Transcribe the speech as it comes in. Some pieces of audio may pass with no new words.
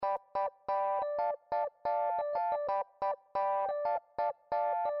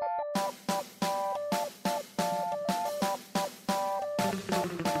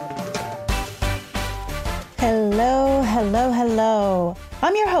hello, hello.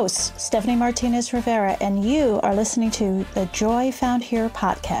 I'm your host, Stephanie Martinez Rivera, and you are listening to the Joy Found Here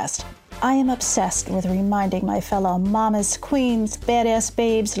podcast. I am obsessed with reminding my fellow mamas, queens, badass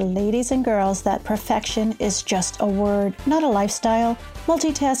babes, ladies, and girls that perfection is just a word, not a lifestyle.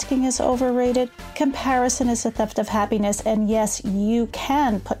 Multitasking is overrated. Comparison is a theft of happiness. And yes, you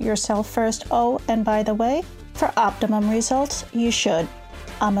can put yourself first. Oh, and by the way, for optimum results, you should.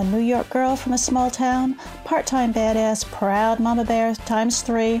 I'm a New York girl from a small town, part-time badass, proud mama bear times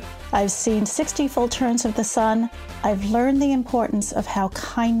 3. I've seen 60 full turns of the sun. I've learned the importance of how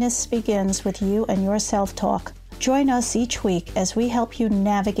kindness begins with you and your self-talk. Join us each week as we help you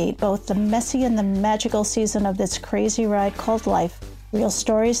navigate both the messy and the magical season of this crazy ride called life. Real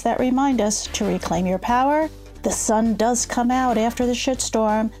stories that remind us to reclaim your power. The sun does come out after the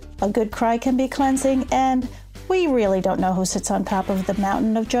shitstorm. A good cry can be cleansing, and we really don't know who sits on top of the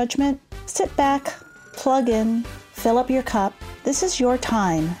mountain of judgment. Sit back, plug in, fill up your cup. This is your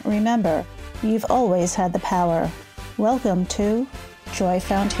time. Remember, you've always had the power. Welcome to Joy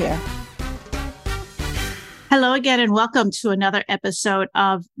Found Here. Hello again, and welcome to another episode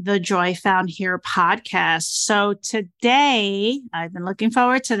of the Joy Found Here podcast. So today, I've been looking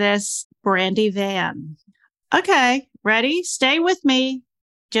forward to this, Brandi Van. Okay, ready? Stay with me.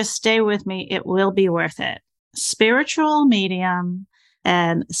 Just stay with me. It will be worth it. Spiritual medium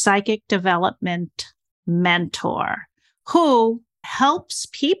and psychic development mentor who helps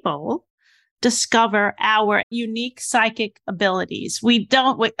people discover our unique psychic abilities.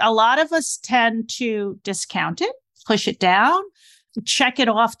 A lot of us tend to discount it, push it down, check it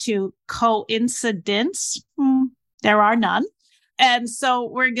off to coincidence. There are none. And so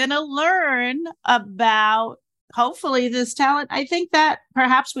we're going to learn about hopefully this talent. I think that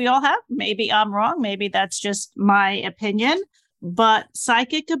perhaps we all have. Maybe I'm wrong. Maybe that's just my opinion. But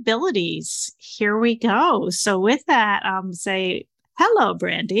psychic abilities, here we go. So with that, say hello,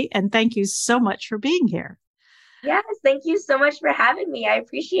 Brandi, and thank you so much for being here. Yes, thank you so much for having me. I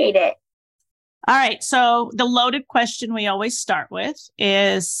appreciate it. All right. So the loaded question we always start with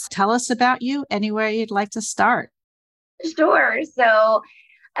is, tell us about you anywhere you'd like to start. Sure. So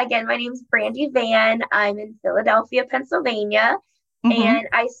again, my name's Brandi Van. I'm in Philadelphia, Pennsylvania, and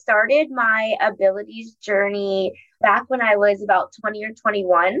I started my abilities journey back when I was about 20 or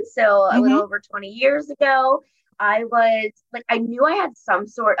 21. So a little over 20 years ago. I knew I had some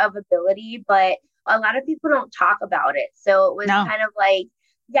sort of ability, but a lot of people don't talk about it. So it was kind of like,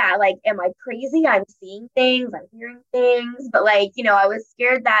 am I crazy? I'm seeing things, I'm hearing things, but I was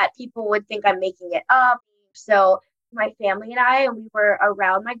scared that people would think I'm making it up. So my family and we were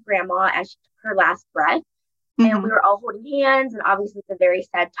around my grandma as she took her last breath, and we were all holding hands. And obviously it's a very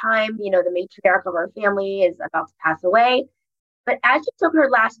sad time. The matriarch of our family is about to pass away. But as she took her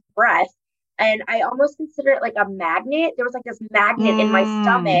last breath, and I almost consider it like a magnet. There was like this magnet in my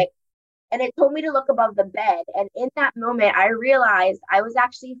stomach, and it told me to look above the bed. And in that moment, I realized I was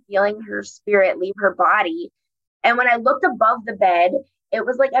actually feeling her spirit leave her body. And when I looked above the bed, it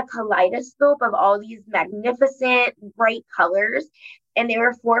was like a kaleidoscope of all these magnificent, bright colors. And they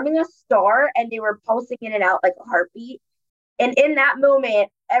were forming a star, and they were pulsing in and out like a heartbeat. And in that moment,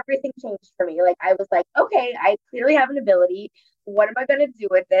 everything changed for me. I was like, okay, I clearly have an ability. What am I going to do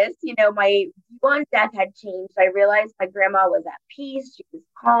with this? My view on death had changed. I realized my grandma was at peace. She was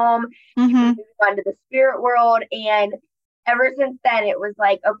calm. She was moving on to the spirit world. And ever since then, it was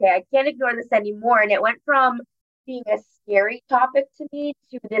like, okay, I can't ignore this anymore. And it went from being a scary topic to me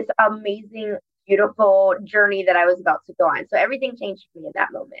to this amazing, beautiful journey that I was about to go on. So everything changed for me in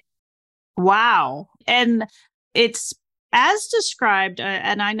that moment. Wow. And it's as described,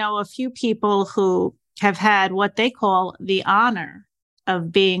 and I know a few people who have had what they call the honor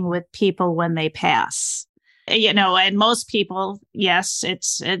of being with people when they pass. And most people, yes, it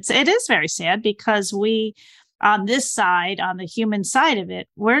is very sad because we, on this side, on the human side of it,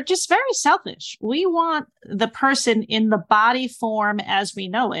 we're just very selfish. We want the person in the body form as we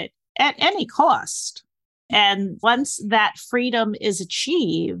know it at any cost. And once that freedom is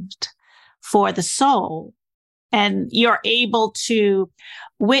achieved for the soul, and you're able to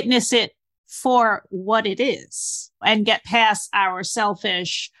witness it for what it is and get past our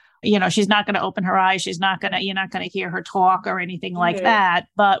selfish, she's not going to open her eyes. You're not going to hear her talk or anything like that.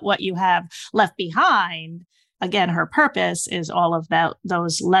 But what you have left behind, again, her purpose is all of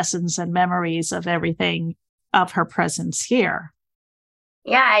those lessons and memories of everything of her presence here.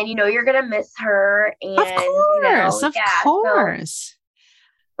 Yeah. And, you're going to miss her. And, of course.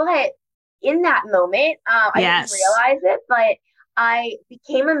 But in that moment, I didn't realize it, but I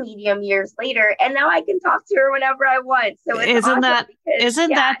became a medium years later, and now I can talk to her whenever I want. So it's isn't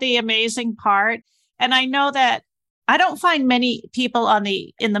awesome that the amazing part? And I know that I don't find many people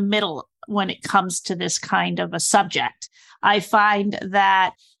in the middle when it comes to this kind of a subject. I find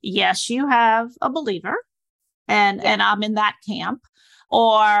that, yes, you have a believer and I'm in that camp,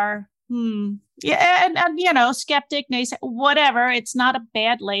 or yeah, and skeptic, naysay, whatever. It's not a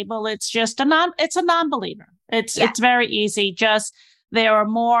bad label. It's just it's a non-believer. It's very easy. Just there are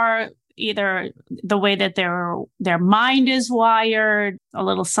more either the way that their mind is wired, a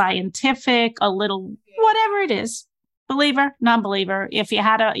little scientific, a little whatever it is. Believer, non-believer. If you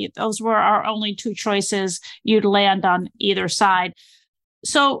had those were our only two choices, you'd land on either side.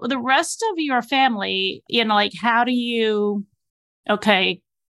 So the rest of your family, like how do you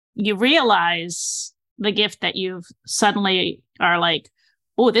realize the gift that you've suddenly are like,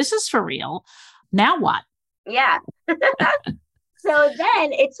 oh, this is for real. Now what? Yeah. So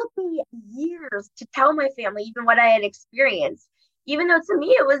then it took me years to tell my family even what I had experienced. Even though to me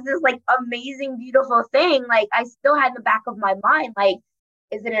it was this like amazing, beautiful thing, like I still had in the back of my mind, like,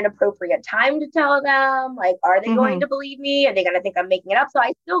 is it an appropriate time to tell them? Like, are they going to believe me? Are they going to think I'm making it up? So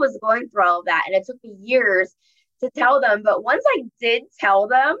I still was going through all of that. And it took me years to tell them. But once I did tell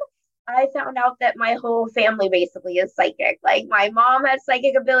them, I found out that my whole family basically is psychic. Like my mom has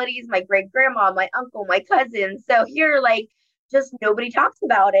psychic abilities, my great grandma, my uncle, my cousins. So here, like, just nobody talks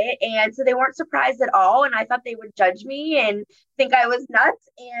about it. And so they weren't surprised at all. And I thought they would judge me and think I was nuts.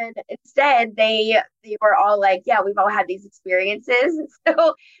 And instead they were all like, yeah, we've all had these experiences.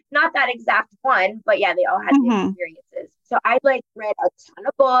 So not that exact one, but yeah, they all had the experiences. So I like read a ton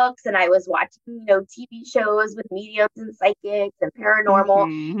of books and I was watching, TV shows with mediums and psychics and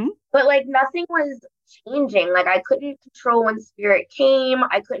paranormal, but like nothing was changing. Like I couldn't control when spirit came.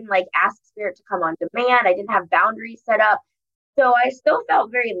 I couldn't like ask spirit to come on demand. I didn't have boundaries set up. So I still felt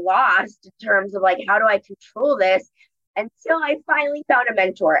very lost in terms of like, how do I control this? Until I finally found a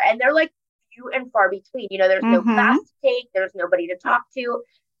mentor. And they're like few and far between. There's no class to take. There's nobody to talk to.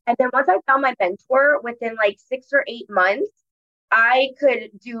 And then once I found my mentor, within like 6 or 8 months, I could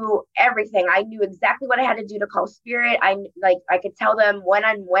do everything. I knew exactly what I had to do to call spirit. I could tell them when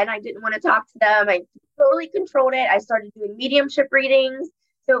I didn't want to talk to them. I totally controlled it. I started doing mediumship readings.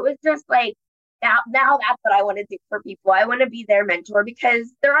 So it was just like, now that's what I want to do for people. I want to be their mentor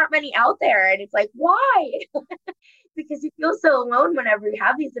because there aren't many out there. And it's like, why? Because you feel so alone whenever you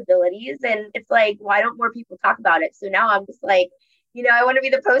have these abilities. And it's like, why don't more people talk about it? So now I'm just like, I want to be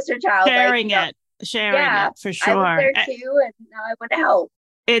the poster child. Sharing it for sure. I was there too. And now I want to help.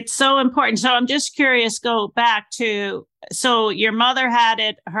 It's so important. So I'm just curious, go back to, so your mother had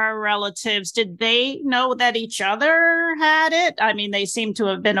it, her relatives, did they know that each other had it? I mean, they seem to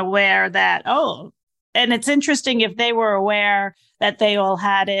have been aware that, and it's interesting if they were aware that they all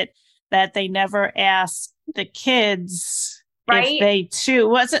had it, that they never asked the kids if they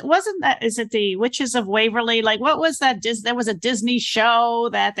too, is it the Witches of Waverly? Like, what was that? There was a Disney show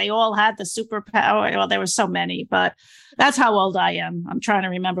that they all had the superpower. Well, there were so many, but that's how old I am. I'm trying to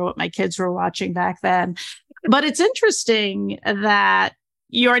remember what my kids were watching back then. But it's interesting that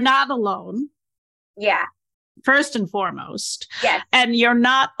you're not alone. Yeah. First and foremost. Yes. And you're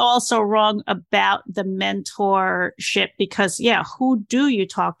not also wrong about the mentorship because, who do you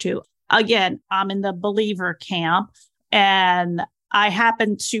talk to? Again, I'm in the believer camp. And I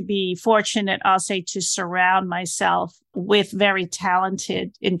happen to be fortunate, I'll say, to surround myself with very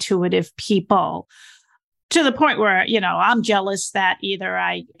talented, intuitive people to the point where, I'm jealous that either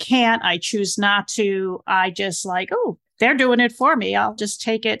I can't, I choose not to. I just like, they're doing it for me. I'll just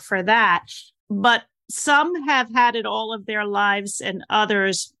take it for that. But some have had it all of their lives and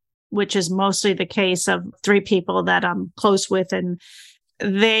others, which is mostly the case of 3 people that I'm close with, and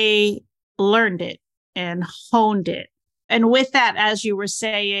they learned it and honed it. And with that, as you were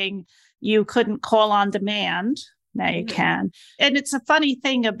saying, you couldn't call on demand. Now you can. And it's a funny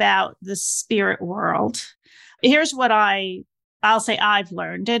thing about the spirit world. Here's what I'll say I've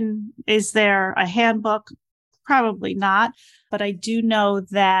learned. And is there a handbook? Probably not. But I do know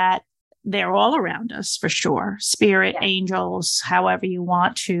that they're all around us for sure. Spirit, angels, however you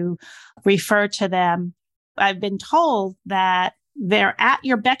want to refer to them. I've been told that they're at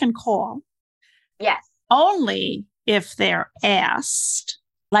your beck and call. Yes. Only if they're asked,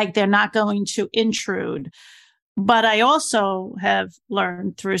 like they're not going to intrude. But I also have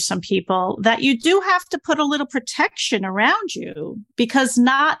learned through some people that you do have to put a little protection around you because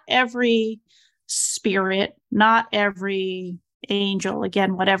not every spirit, not every angel,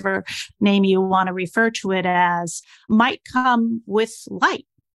 again, whatever name you want to refer to it as, might come with light.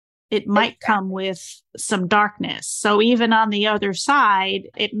 It might come with some darkness. So even on the other side,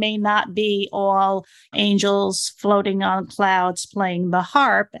 it may not be all angels floating on clouds playing the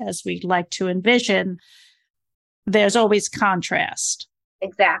harp as we'd like to envision. there's always contrast.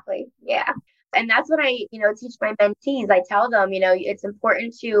 Exactly. Yeah. And that's what I, teach my mentees. I tell them, it's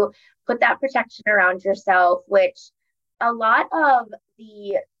important to put that protection around yourself, which a lot of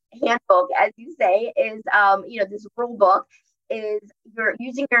the handbook, as you say, is, this rule book is you're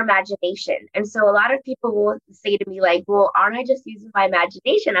using your imagination. And so a lot of people will say to me, like, well, aren't I just using my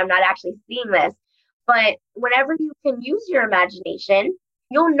imagination? I'm not actually seeing this. But whenever you can use your imagination,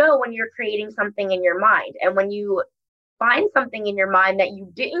 you'll know when you're creating something in your mind. And when you find something in your mind that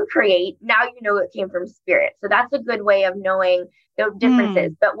you didn't create, now you know it came from spirit. So that's a good way of knowing the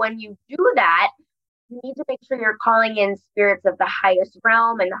differences. But when you do that, you need to make sure you're calling in spirits of the highest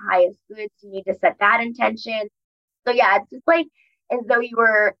realm and the highest goods. You need to set that intention. So yeah, it's just like as though you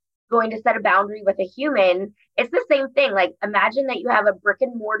were going to set a boundary with a human. It's the same thing. Like imagine that you have a brick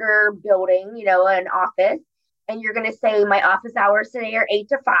and mortar building, an office, and you're going to say my office hours today are 8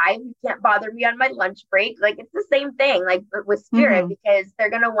 to 5. You can't bother me on my lunch break. Like it's the same thing, like with spirit, because they're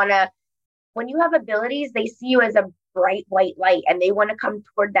going to want to, when you have abilities, they see you as a bright white light and they want to come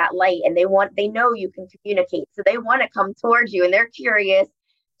toward that light and they know you can communicate. So they want to come towards you and they're curious.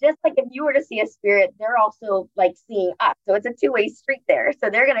 Just like if you were to see a spirit, they're also like seeing us. So it's a two-way street there.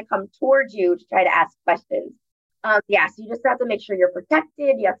 So they're going to come towards you to try to ask questions. So you just have to make sure you're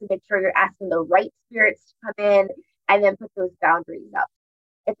protected. You have to make sure you're asking the right spirits to come in and then put those boundaries up.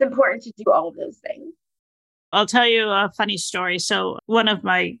 It's important to do all of those things. I'll tell you a funny story. So one of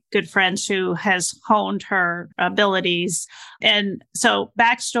my good friends who has honed her abilities. And so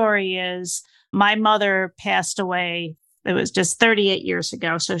backstory is my mother passed away. It was just 38 years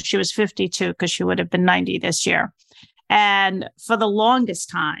ago. So she was 52 because she would have been 90 this year. And for the longest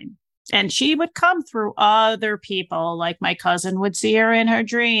time, and she would come through other people, like my cousin would see her in her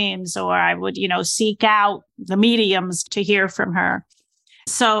dreams, or I would, seek out the mediums to hear from her.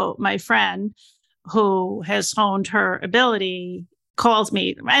 So my friend who has honed her ability calls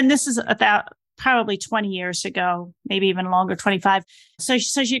me, and this is about probably 20 years ago, maybe even longer, 25. So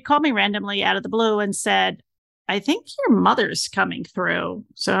she called me randomly out of the blue and said, I think your mother's coming through.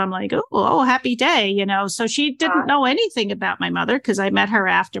 So I'm like, oh, happy day, So she didn't know anything about my mother because I met her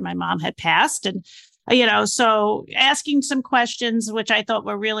after my mom had passed. And, so asking some questions, which I thought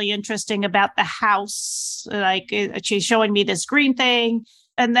were really interesting about the house. Like she's showing me this green thing.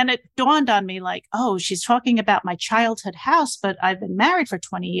 And then it dawned on me like, oh, she's talking about my childhood house, but I've been married for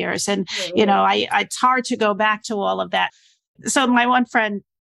 20 years. And, it's hard to go back to all of that. So my one friend,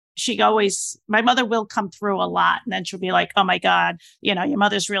 my mother will come through a lot. And then she'll be like, oh my God, your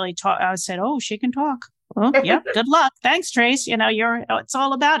mother's really talk. I said, oh, she can talk. Oh, yeah. Good luck. Thanks, Trace. It's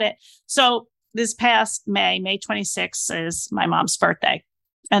all about it. So this past May 26th is my mom's birthday.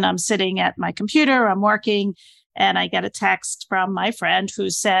 And I'm sitting at my computer, I'm working, and I get a text from my friend who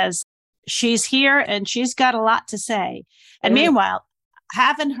says she's here and she's got a lot to say. And meanwhile,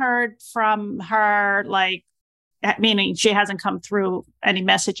 haven't heard from her, meaning she hasn't come through any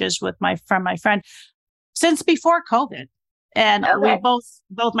messages from my friend since before COVID. And we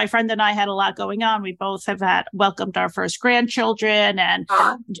both my friend and I had a lot going on. We both have welcomed our first grandchildren and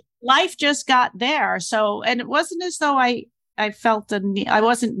life just got there. So, and it wasn't as though I felt I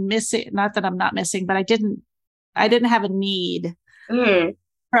wasn't missing, not that I'm not missing, but I didn't have a need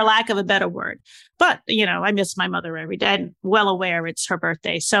for lack of a better word. But, I miss my mother every day. I'm well aware it's her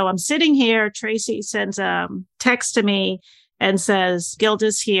birthday. So I'm sitting here. Tracy sends a text to me and says,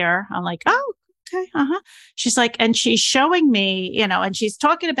 Gilda's here. I'm like, oh, okay. She's like, and she's showing me, and she's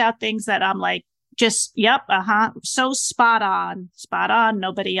talking about things that I'm like, just, yep. So spot on.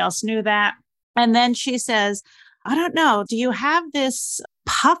 Nobody else knew that. And then she says, I don't know. Do you have this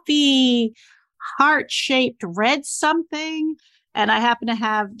puffy heart-shaped red something? And I happen to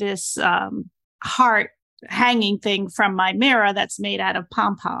have this heart hanging thing from my mirror that's made out of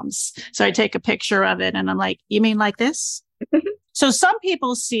pom-poms. So I take a picture of it and I'm like, you mean like this? So some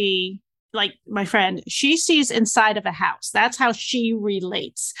people see, like my friend, she sees inside of a house. That's how she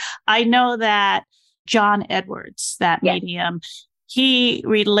relates. I know that John Edwards, that medium, he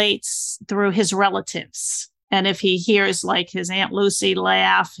relates through his relatives. And if he hears like his Aunt Lucy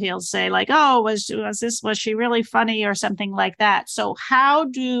laugh, he'll say like, oh, was she really funny or something like that. So how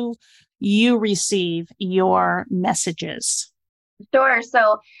do you receive your messages? Sure.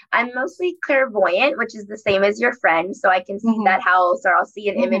 So I'm mostly clairvoyant, which is the same as your friend. So I can see that house, or I'll see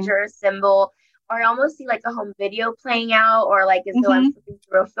an image or a symbol, or I almost see like a home video playing out, or like as though I'm flipping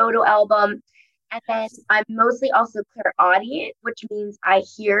through a photo album. And then I'm mostly also clairaudient, which means I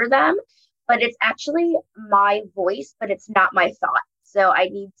hear them, but it's actually my voice, but it's not my thought. So I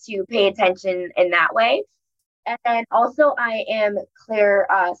need to pay attention in that way. And then also I am clear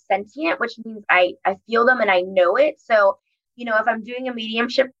sentient, which means I feel them and I know it. So, if I'm doing a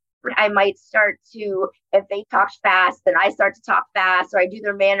mediumship, I might start to, if they talk fast, then I start to talk fast, or I do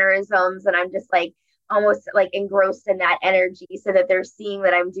their mannerisms, and I'm just like almost like engrossed in that energy, so that they're seeing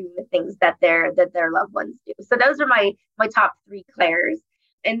that I'm doing the things that their loved ones do. So those are my top three clairs.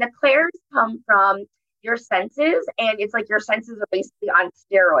 And the clairs come from your senses, and it's like your senses are basically on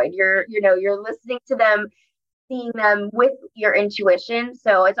steroid. You're listening to them, seeing them with your intuition.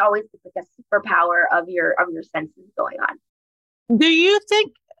 So it's always like a superpower of your senses going on. Do you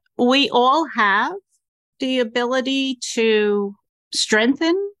think we all have the ability to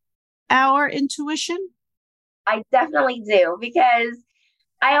strengthen our intuition? I definitely do, because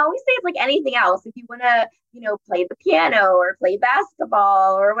I always say it's like anything else. If you want to, play the piano or play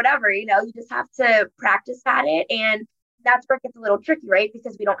basketball or whatever, you just have to practice at it. And that's where it gets a little tricky, right?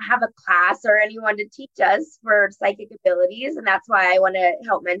 Because we don't have a class or anyone to teach us for psychic abilities. And that's why I want to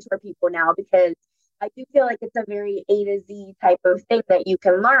help mentor people now, because I do feel like it's a very A to Z type of thing that you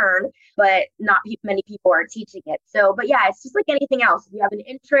can learn, but not many people are teaching it. So, but yeah, it's just like anything else. If you have an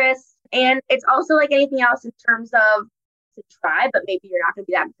interest, and it's also like anything else in terms of to try, but maybe you're not going to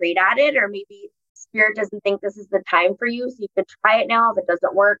be that great at it, or maybe spirit doesn't think this is the time for you. So you could try it now. If it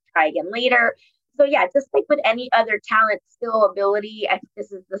doesn't work, try again later. So yeah, just like with any other talent, skill, ability, I think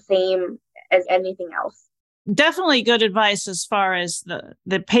this is the same as anything else. Definitely good advice as far as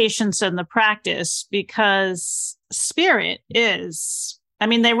the patience and the practice, because spirit is, I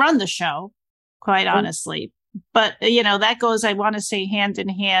mean, they run the show, quite honestly. But, that goes, I want to say, hand in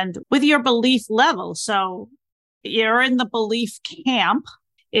hand with your belief level. So you're in the belief camp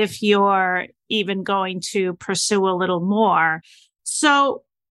if you're even going to pursue a little more. So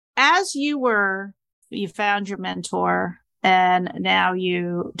as you found your mentor and now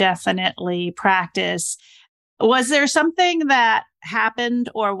you definitely practice, was there something that happened,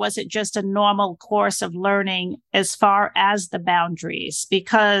 or was it just a normal course of learning as far as the boundaries?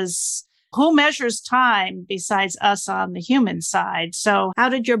 Because who measures time besides us on the human side? So how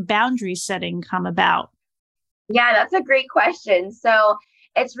did your boundary setting come about? Yeah, that's a great question. So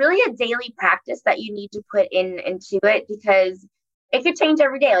it's really a daily practice that you need to put into it, because it could change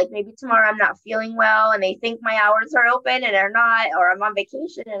every day. Like maybe tomorrow I'm not feeling well and they think my hours are open and they're not, or I'm on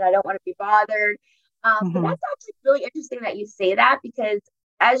vacation and I don't want to be bothered. But that's actually really interesting that you say that, because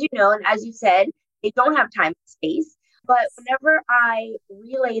as you know, and as you said, they don't have time and space. But whenever I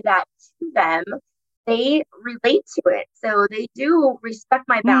relay that to them, they relate to it. So they do respect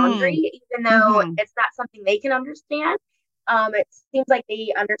my boundary, even though it's not something they can understand. It seems like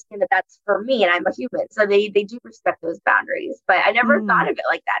they understand that that's for me and I'm a human. So they do respect those boundaries. But I never thought of it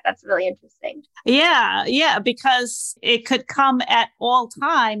like that. That's really interesting. Yeah, because it could come at all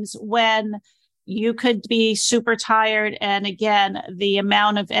times when you could be super tired. And again, the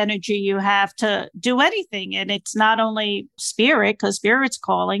amount of energy you have to do anything. And it's not only spirit, because spirit's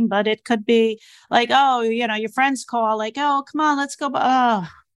calling, but it could be like, oh, your friends call, like, oh, come on, let's go. Oh,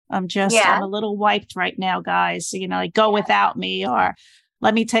 I'm a little wiped right now, guys. Like go without me, or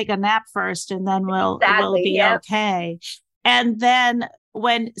let me take a nap first and then we'll be okay. And then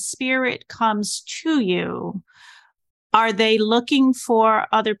when spirit comes to you, are they looking for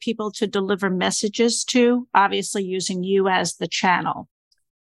other people to deliver messages to, obviously using you as the channel?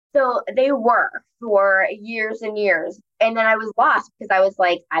 So they were for years and years. And then I was lost, because I was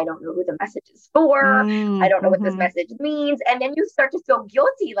like, I don't know who the message is for. I don't know what this message means. And then you start to feel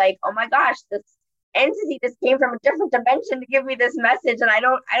guilty, like, oh my gosh, this entity just came from a different dimension to give me this message, and I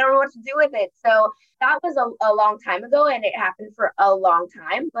don't know what to do with it. So that was a long time ago, and it happened for a long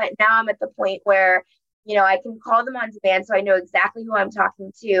time. But now I'm at the point where I can call them on demand, so I know exactly who I'm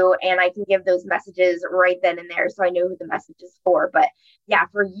talking to, and I can give those messages right then and there, so I know who the message is for. But yeah,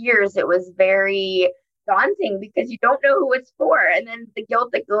 for years it was very daunting, because you don't know who it's for, and then the guilt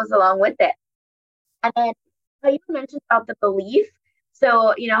that goes along with it. And then you mentioned about the belief.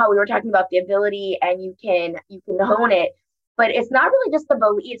 So how we were talking about the ability, and you can hone it, but it's not really just the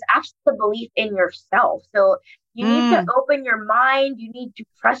belief; it's actually the belief in yourself. So you need to open your mind. You need to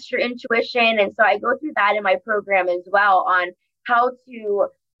trust your intuition. And so I go through that in my program as well, on how to,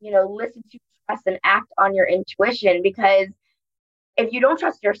 listen to, trust, and act on your intuition. Because if you don't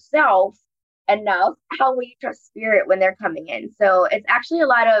trust yourself enough, how will you trust spirit when they're coming in? So it's actually a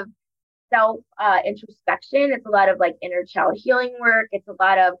lot of self introspection. It's a lot of like inner child healing work. It's a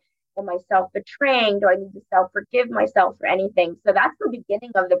lot of, am I self betraying? Do I need to self forgive myself for anything? So that's the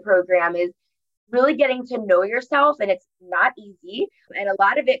beginning of the program, is really getting to know yourself. And it's not easy. And a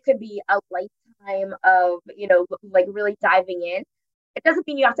lot of it could be a lifetime of, like really diving in. It doesn't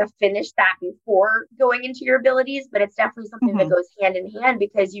mean you have to finish that before going into your abilities, but it's definitely something that goes hand in hand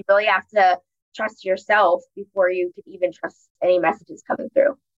because you really have to trust yourself before you could even trust any messages coming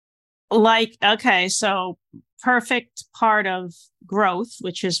through. Like, okay, so perfect part of growth,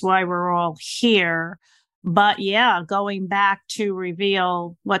 which is why we're all here. But yeah, going back to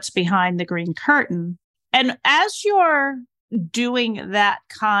reveal what's behind the green curtain. And as you're doing that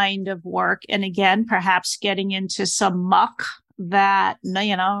kind of work, and again, perhaps getting into some muck that,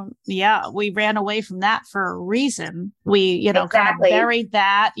 we ran away from that for a reason. We, kind of buried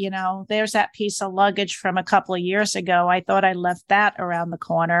that, there's that piece of luggage from a couple of years ago. I thought I left that around the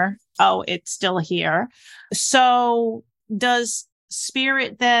corner. Oh, it's still here. So does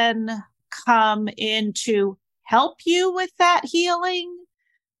spirit then come in to help you with that healing?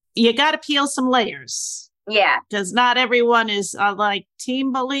 You got to peel some layers. Yeah. Because not everyone is like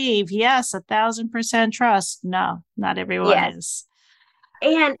team believe. Yes, 1,000% trust. No, not everyone is.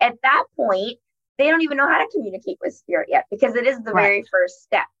 And at that point, they don't even know how to communicate with spirit yet because it is the very first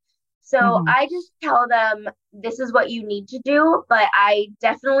step. So I just tell them, this is what you need to do. But I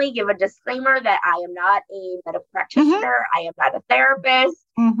definitely give a disclaimer that I am not a medical practitioner. I am not a therapist.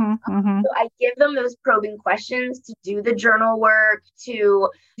 So I give them those probing questions to do the journal work, to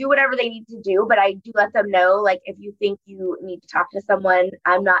do whatever they need to do. But I do let them know, like, if you think you need to talk to someone,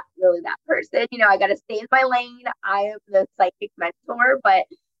 I'm not really that person. I got to stay in my lane. I am the psychic mentor. But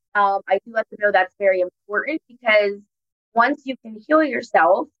I do let them know that's very important because once you can heal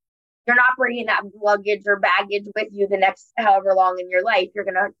yourself, you're not bringing that luggage or baggage with you the next however long in your life. You're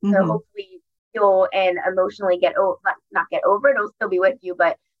going to hopefully heal and emotionally not get over it. It'll still be with you,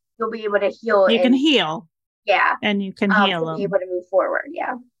 but you'll be able to heal. You can heal. Yeah. And you can heal. To be able to move forward.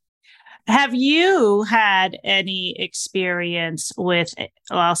 Yeah. Have you had any experience with,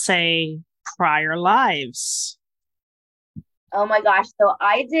 I'll say, prior lives? Oh my gosh. So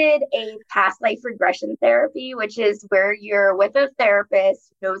I did a past life regression therapy, which is where you're with a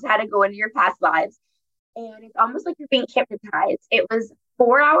therapist who knows how to go into your past lives. And it's almost like you're being hypnotized. It was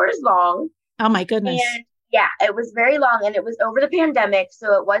 4 hours long. Oh my goodness. And yeah, it was very long and it was over the pandemic.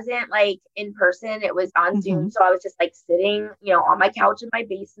 So it wasn't like in person, it was on Zoom. So I was just like sitting, on my couch in my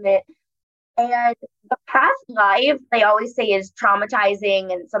basement. And the past life, they always say, is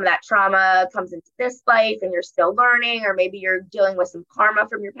traumatizing, and some of that trauma comes into this life and you're still learning, or maybe you're dealing with some karma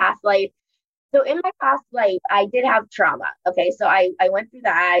from your past life. So in my past life, I did have trauma. Okay, so I went through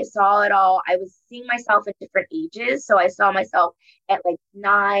that. I saw it all. I was seeing myself at different ages. So I saw myself at like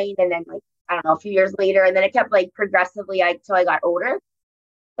 9 and then like, I don't know, a few years later. And then it kept like progressively until I got older.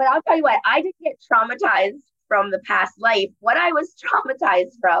 But I'll tell you what, I didn't get traumatized from the past life. What I was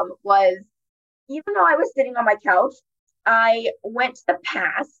traumatized from was, even though I was sitting on my couch, I went to the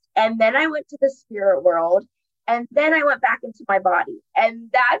past and then I went to the spirit world and then I went back into my body. And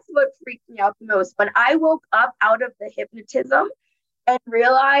that's what freaked me out the most. When I woke up out of the hypnotism and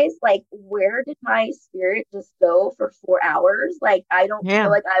realized, like, where did my spirit just go for 4 hours? Like, I don't feel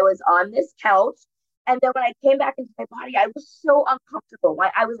like I was on this couch. And then when I came back into my body, I was so uncomfortable.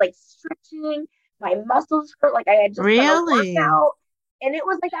 I was like stretching, my muscles hurt, like I had just done a workout. And it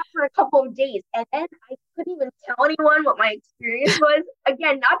was like that for a couple of days. And then I couldn't even tell anyone what my experience was.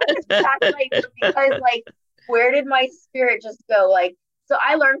 Again, not because past life, but because, like, where did my spirit just go? Like, so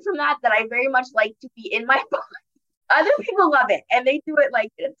I learned from that I very much like to be in my body. Other people love it, and they do it like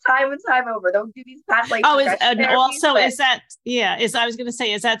time and time over. They'll do these past life.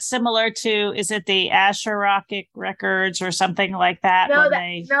 Is that similar to, is it the Asherokic records or something like that? No,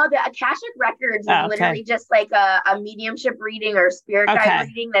 the Akashic records is literally just like a mediumship reading or spirit guide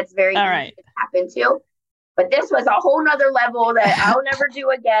reading that's very easy to tap into. But this was a whole nother level that I'll never do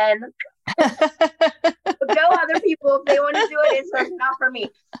again. Go other people if they want to do it. It's just not for me.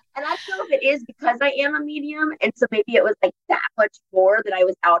 And I don't know if it is because I am a medium, and so maybe it was like that much more that I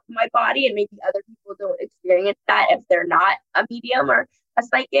was out of my body, and maybe other people don't experience that if they're not a medium or a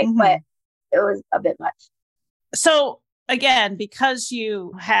psychic, but it was a bit much. So again, because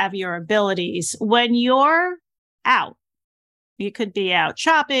you have your abilities, when you're out, you could be out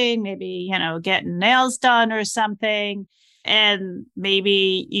shopping, maybe, getting nails done or something, and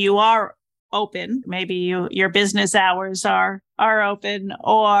maybe you are open, maybe your business hours are open,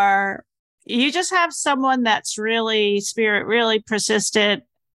 or you just have someone that's really persistent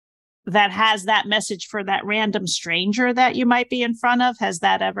that has that message for that random stranger that you might be in front of. Has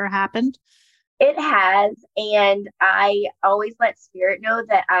that ever happened? It has, and I always let spirit know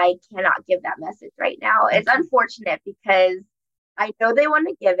that I cannot give that message right now. It's unfortunate because I know they want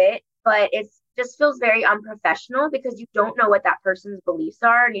to give it, but it just feels very unprofessional because you don't know what that person's beliefs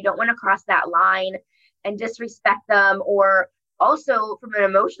are, and you don't want to cross that line and disrespect them or also from an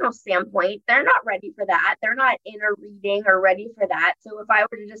emotional standpoint, they're not ready for that. They're not in a reading or ready for that. So if I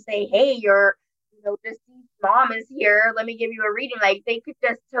were to just say, hey, your deceased mom is here, let me give you a reading, like they could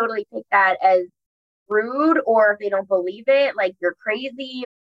just totally take that as rude, or if they don't believe it, like you're crazy.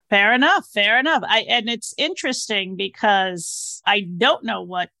 Fair enough. Fair enough. And it's interesting because I don't know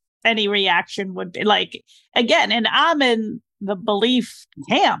what any reaction would be like. Again, and I'm in the belief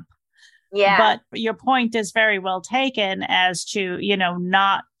camp. Yeah. But your point is very well taken as to,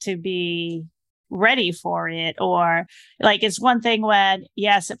 not to be ready for it. Or like, it's one thing when,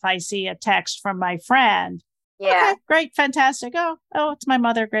 yes, if I see a text from my friend, yeah, okay, great, fantastic. Oh, it's my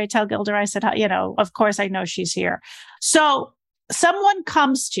mother. Great. Tell Gilder I said, of course I know she's here. So someone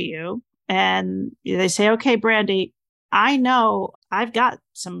comes to you and they say, okay, Brandi, I know I've got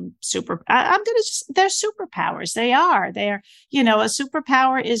some they're superpowers. They're, a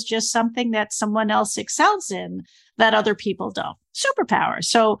superpower is just something that someone else excels in that other people don't. Superpower.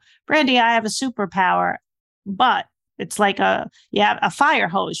 So Brandi, I have a superpower, but it's like a fire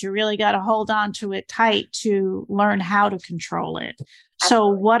hose. You really got to hold on to it tight to learn how to control it. So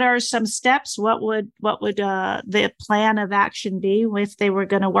what are some steps? What would the plan of action be if they were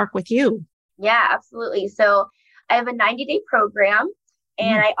going to work with you? Yeah, absolutely. So I have a 90-day program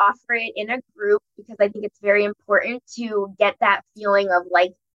and I offer it in a group because I think it's very important to get that feeling of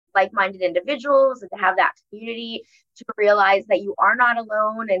like-minded individuals and to have that community, to realize that you are not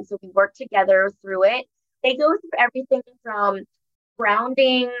alone. And so we work together through it. They go through everything from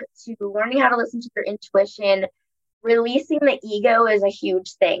grounding to learning how to listen to your intuition. Releasing the ego is a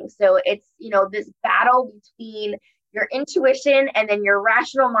huge thing. So it's, this battle between your intuition and then your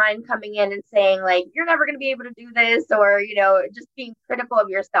rational mind coming in and saying like, you're never going to be able to do this, or, just being critical of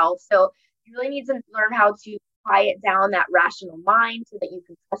yourself. So you really need to learn how to quiet down that rational mind so that you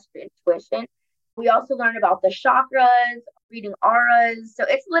can trust your intuition. We also learn about the chakras, reading auras. So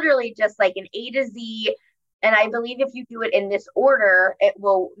it's literally just like an A to Z. And I believe if you do it in this order, it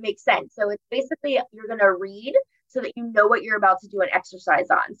will make sense. So it's basically, you're going to read so that you know what you're about to do an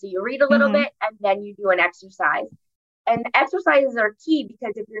exercise on. So you read a little bit and then you do an exercise. And exercises are key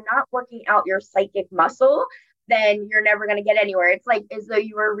because if you're not working out your psychic muscle, then you're never going to get anywhere. It's like as though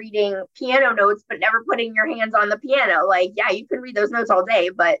you were reading piano notes, but never putting your hands on the piano. Like, yeah, you can read those notes all day,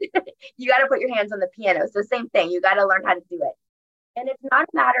 but you got to put your hands on the piano. So same thing, you got to learn how to do it. And it's not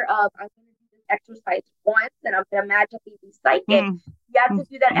a matter of, I'm going to do this exercise once and I'm going to magically be psychic. You have to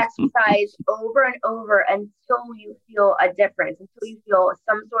do that exercise over and over until you feel a difference, until you feel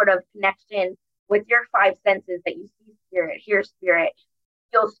some sort of connection with your five senses, that you see spirit, hear spirit,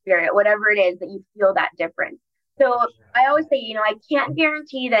 feel spirit, whatever it is, that you feel that difference. So I always say, I can't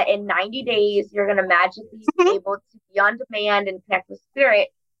guarantee that in 90 days, you're going to magically be able to be on demand and connect with spirit.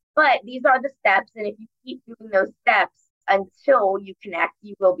 But these are the steps. And if you keep doing those steps until you connect,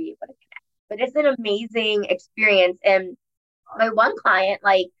 you will be able to connect. But it's an amazing experience. And my one client,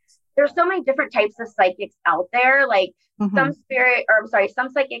 there's so many different types of psychics out there. Some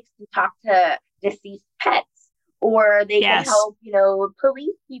psychics can talk to deceased pets, or they can help,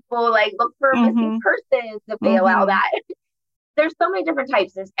 police people, look for missing persons if they allow that. There's so many different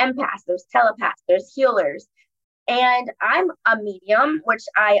types. There's empaths, there's telepaths, there's healers. And I'm a medium, which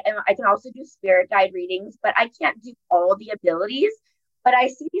I can also do spirit guide readings, but I can't do all the abilities. But I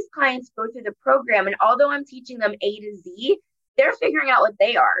see these clients go through the program, and although I'm teaching them A to Z, they're figuring out what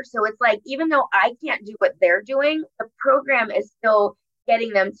they are. So it's like, even though I can't do what they're doing, the program is still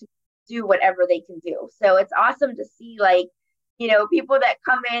getting them to do whatever they can do. So it's awesome to see people that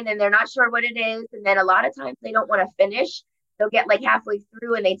come in and they're not sure what it is. And then a lot of times they don't want to finish. They'll get halfway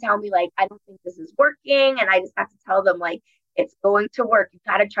through and they tell me I don't think this is working. And I just have to tell them it's going to work. You've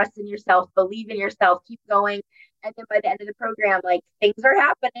got to trust in yourself, believe in yourself, keep going. And then by the end of the program, things are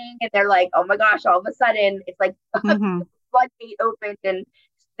happening and they're like, oh my gosh, all of a sudden it's like floodgate opened and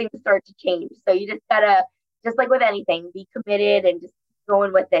things start to change. So you just gotta, just like with anything, be committed and just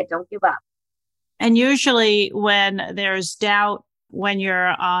going with it. Don't give up. And usually when there's doubt, when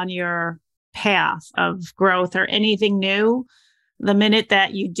you're on your path of growth or anything new, the minute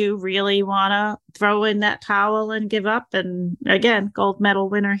that you do really want to throw in that towel and give up, and again, gold medal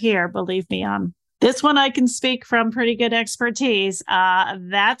winner here, believe me, on this one, I can speak from pretty good expertise.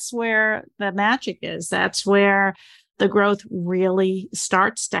 That's where the magic is. That's where the growth really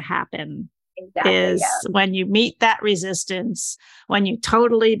starts to happen. Exactly, when you meet that resistance, when you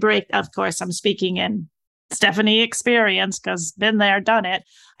totally break, of course, I'm speaking in Stephanie experience because been there, done it.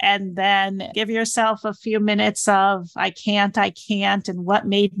 And then give yourself a few minutes of, I can't, and what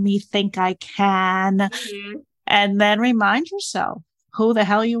made me think I can. And then remind yourself who the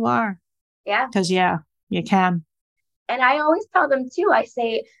hell you are. Yeah. Because you can. And I always tell them too, I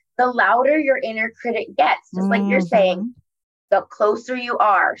say, the louder your inner critic gets, just like you're saying, the closer you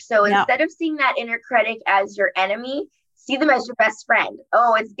are. So instead of seeing that inner critic as your enemy, see them as your best friend.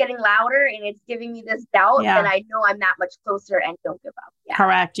 Oh, it's getting louder and it's giving me this doubt. Then I know I'm that much closer, and don't give up. Yeah.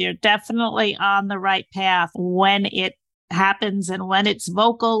 Correct. You're definitely on the right path when it happens and when it's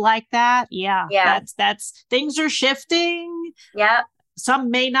vocal like that. Yeah. That's things are shifting. Yeah.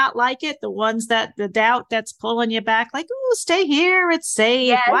 Some may not like it. The ones that the doubt that's pulling you back, like, oh, stay here. It's safe.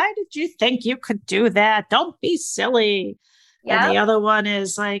 Yes. Why did you think you could do that? Don't be silly. Yep. And the other one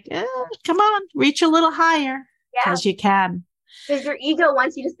is like, come on, reach a little higher because you can. Because your ego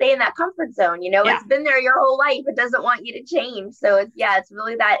wants you to stay in that comfort zone. It's been there your whole life. It doesn't want you to change. So it's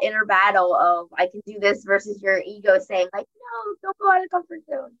really that inner battle of I can do this versus your ego saying like, no, don't go out of the comfort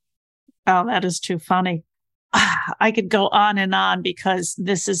zone. Oh, that is too funny. I could go on because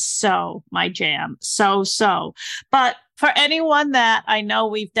this is so my jam. So. But for anyone that I know,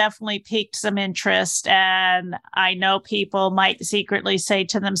 we've definitely piqued some interest, and I know people might secretly say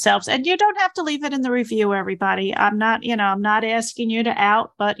to themselves, and you don't have to leave it in the review, everybody. I'm not asking you to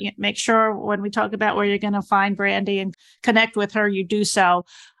out, but make sure when we talk about where you're going to find Brandi and connect with her, you do so.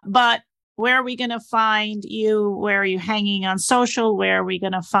 But where are we going to find you? Where are you hanging on social? Where are we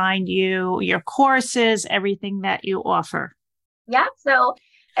going to find you? Your courses, everything that you offer. Yeah. So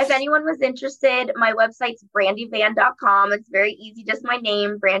if anyone was interested, my website's brandivan.com. It's very easy. Just my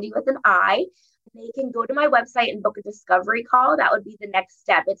name, Brandi with an I. They can go to my website and book a discovery call. That would be the next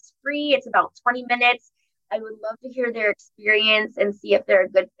step. It's free. It's about 20 minutes. I would love to hear their experience and see if they're a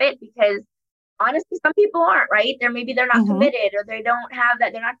good fit, because honestly, some people aren't, right? Maybe they're not committed, or they don't have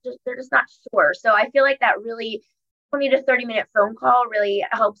that. They're just not sure. So I feel like that really 20 to 30 minute phone call really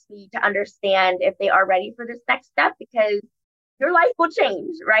helps me to understand if they are ready for this next step, because your life will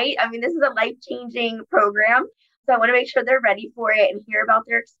change, right? I mean, this is a life-changing program. So I want to make sure they're ready for it and hear about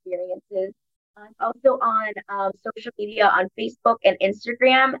their experiences. I'm also on social media on Facebook and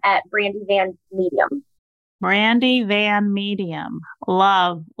Instagram at Brandi Van Medium. Brandi Van Medium.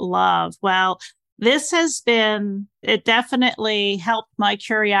 Love. Well, it definitely helped my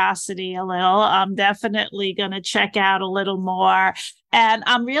curiosity a little. I'm definitely going to check out a little more. And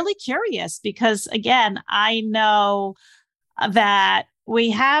I'm really curious because, again, I know that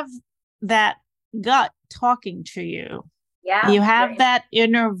we have that gut talking to you. Yeah. You have that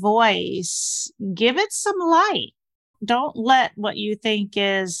inner voice. Give it some light. Don't let what you think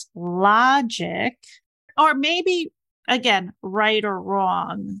is logic, or maybe, again, right or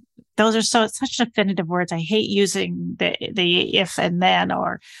wrong. Those are such definitive words. I hate using the if and then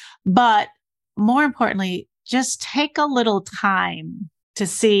but more importantly, just take a little time to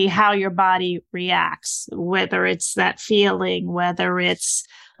see how your body reacts, whether it's that feeling, whether it's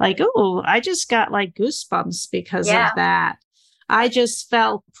like, oh, I just got like goosebumps because of that. I just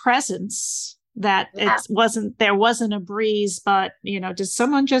felt presence that there wasn't a breeze, but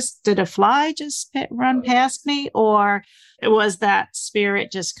did a fly just run past me, or it was that spirit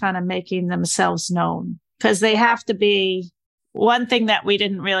just kind of making themselves known? Because they have to be one thing that we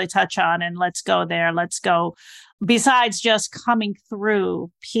didn't really touch on, and let's go besides just coming through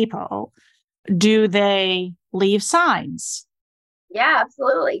people, do they leave signs? Yeah,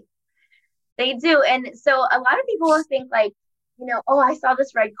 absolutely. They do. And so a lot of people will think like, oh, I saw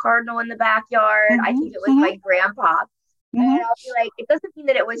this red cardinal in the backyard. I think it was my grandpa. And I'll be like, it doesn't mean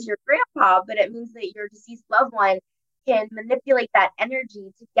that it was your grandpa, but it means that your deceased loved one can manipulate that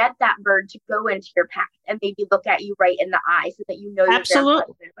energy to get that bird to go into your path and maybe look at you right in the eye so that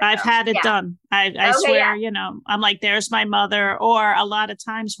Absolutely. I've had it done. I swear, I'm like, there's my mother. Or a lot of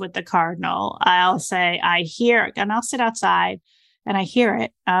times with the cardinal, I'll say, I hear it, and I'll sit outside and I hear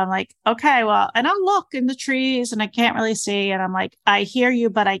it. I'm like, okay, well, and I'll look in the trees and I can't really see. And I'm like, I hear you,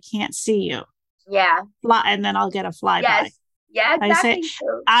 but I can't see you. Yeah. And then I'll get a flyby. Yes. Yeah, exactly. I say,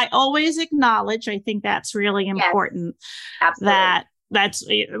 I always acknowledge. I think that's really important. Yes, absolutely. That's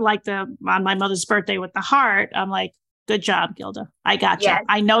like on my mother's birthday with the heart. I'm like, good job, Gilda. I got you.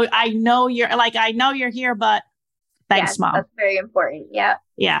 I know you're here, but thanks, Mom. That's very important. Yeah.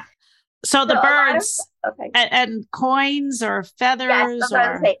 Yeah. So the birds and coins or feathers. Yes, that's what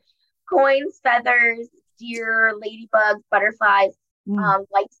I was saying. Coins, feathers, deer, ladybugs, butterflies,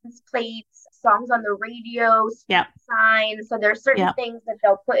 license plates, songs on the radio, signs. So there's certain things that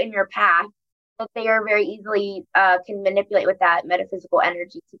they'll put in your path that they are very easily can manipulate with that metaphysical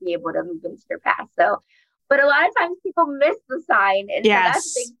energy to be able to move into your path. So, but a lot of times people miss the sign, and so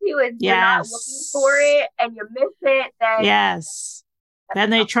that's the thing too, is you're not looking for it and you miss it. Then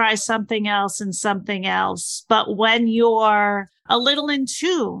they try something else. But when you're a little in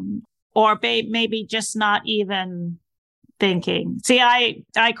tune, or maybe just not even thinking. See, I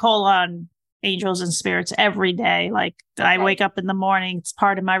call on angels and spirits every day. Like I wake up in the morning. It's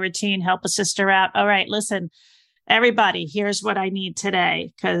part of my routine. Help a sister out. All right, listen, everybody, here's what I need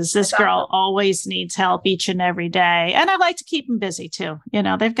today. Because this girl always needs help each and every day. And I like to keep them busy too. You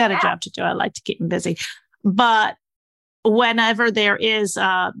know, they've got a job to do. I like to keep them busy. But whenever there is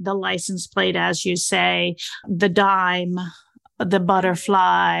the license plate, as you say, the dime, the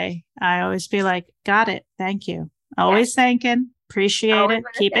butterfly, I always be like, got it. Thank you. Always thanking. Appreciate it.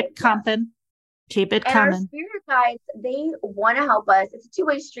 Keep it coming. Keep it coming. Our spirit guides, they want to help us. It's a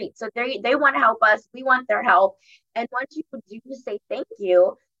two-way street. So they want to help us. We want their help. And once you do say thank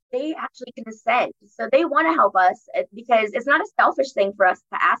you, they actually can ascend. So they want to help us because it's not a selfish thing for us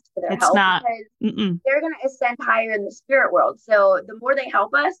to ask for their help. Not. Because they're going to ascend higher in the spirit world. So the more they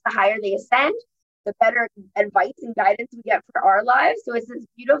help us, the higher they ascend, the better advice and guidance we get for our lives. So it's this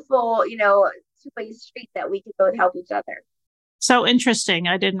beautiful, two-way street that we can both help each other. So interesting.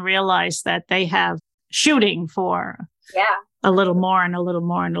 I didn't realize that they have shooting for a little more and a little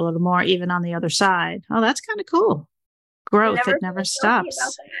more and a little more, even on the other side. Oh, that's kind of cool. Growth, it never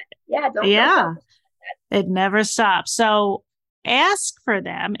stops. It never stops. So ask for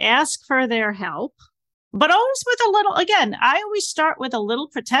them, ask for their help, but always with a little, again, I always start with a little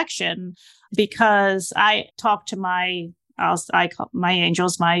protection because I talk to I call my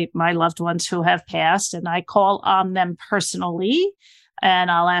angels, my loved ones who have passed, and I call on them personally,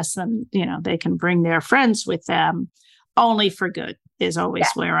 and I'll ask them, they can bring their friends with them. Only for good is always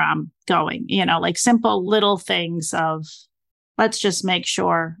where I'm going, like simple little things of, let's just make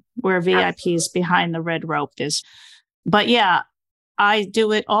sure we're VIPs behind the red rope is. But yeah, I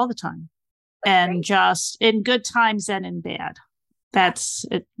do it all the time. And just in good times and in bad. That's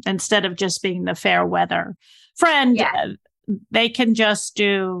it. Instead of just being the fair weather friend, they can just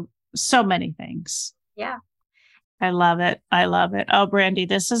do so many things. Yeah. I love it. I love it. Oh, Brandi,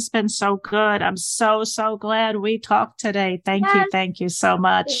 this has been so good. I'm so, so glad we talked today. Thank you. Thank you so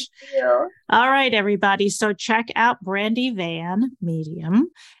much. Thank you. All right, everybody. So check out Brandi Van,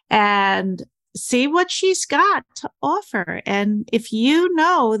 medium, and see what she's got to offer. And if you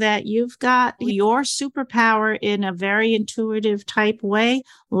know that you've got your superpower in a very intuitive type way,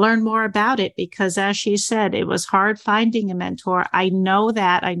 learn more about it, because as she said, it was hard finding a mentor. I know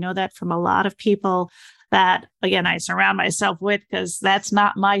that from a lot of people that, again, I surround myself with, because that's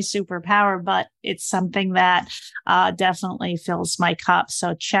not my superpower, but it's something that definitely fills my cup.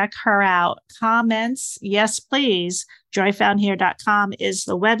 So check her out. Comments, yes, please. joyfoundhere.com is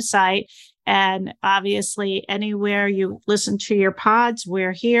the website. And obviously, anywhere you listen to your pods,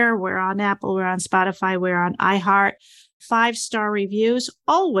 we're here. We're on Apple, we're on Spotify, we're on iHeart. 5-star reviews,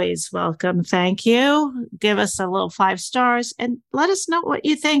 always welcome. Thank you. Give us a little 5 stars and let us know what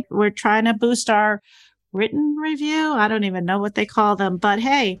you think. We're trying to boost our written review. I don't even know what they call them. But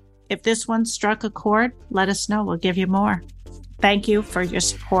hey, if this one struck a chord, let us know. We'll give you more. Thank you for your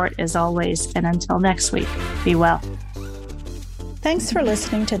support as always. And until next week, be well. Thanks for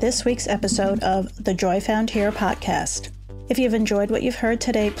listening to this week's episode of the Joy Found Here podcast. If you've enjoyed what you've heard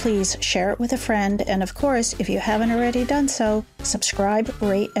today, please share it with a friend. And of course, if you haven't already done so, subscribe,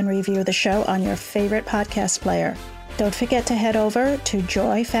 rate, and review the show on your favorite podcast player. Don't forget to head over to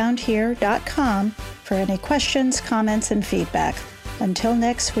joyfoundhere.com for any questions, comments, and feedback. Until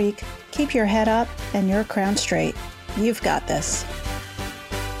next week, keep your head up and your crown straight. You've got this.